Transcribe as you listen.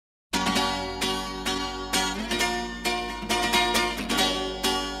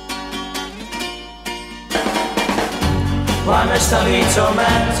Why must I be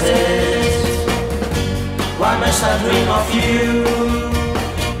tormented? Why must I dream of you?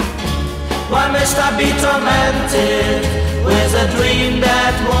 Why must I be tormented with a dream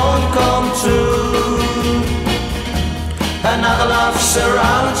that won't come true? Another love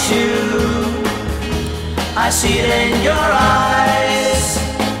surrounds you, I see it in your eyes.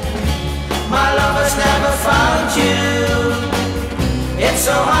 My love has never found you, it's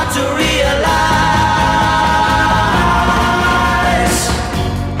so hard to realize.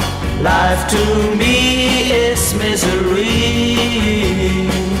 Life to me is misery,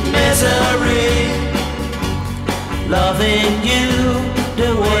 misery. Loving you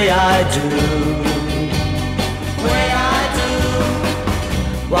the way I do, way I do.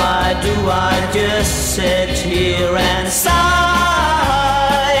 Why do I just sit here and sigh?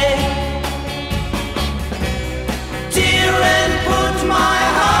 Tear and put my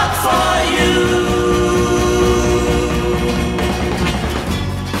heart for you.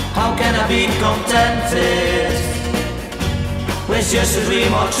 How can I be contented with just a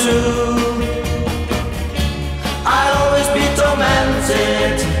dream or two? I'll always be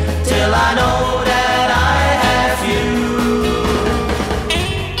tormented till I know that I have you.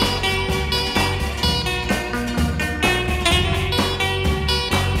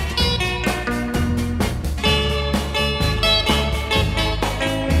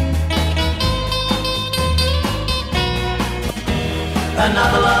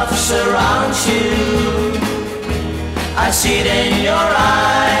 Another love surrounds you, I see it in your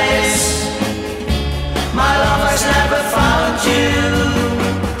eyes. My love has never found you,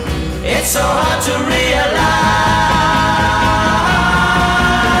 it's so hard to realize.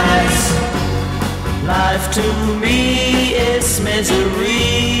 Life to me is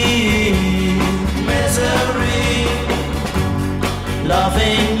misery, misery.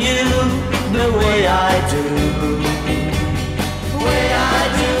 Loving you the way I do, way I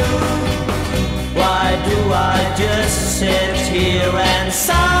do. Why do I just sit here and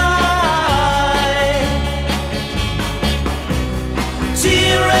sigh?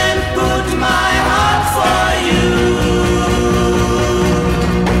 Tear and put my heart for you.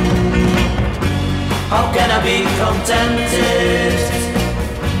 How can I be contented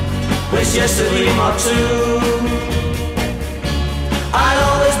with just a dream or two? I'll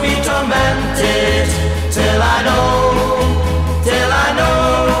always be tormented till I know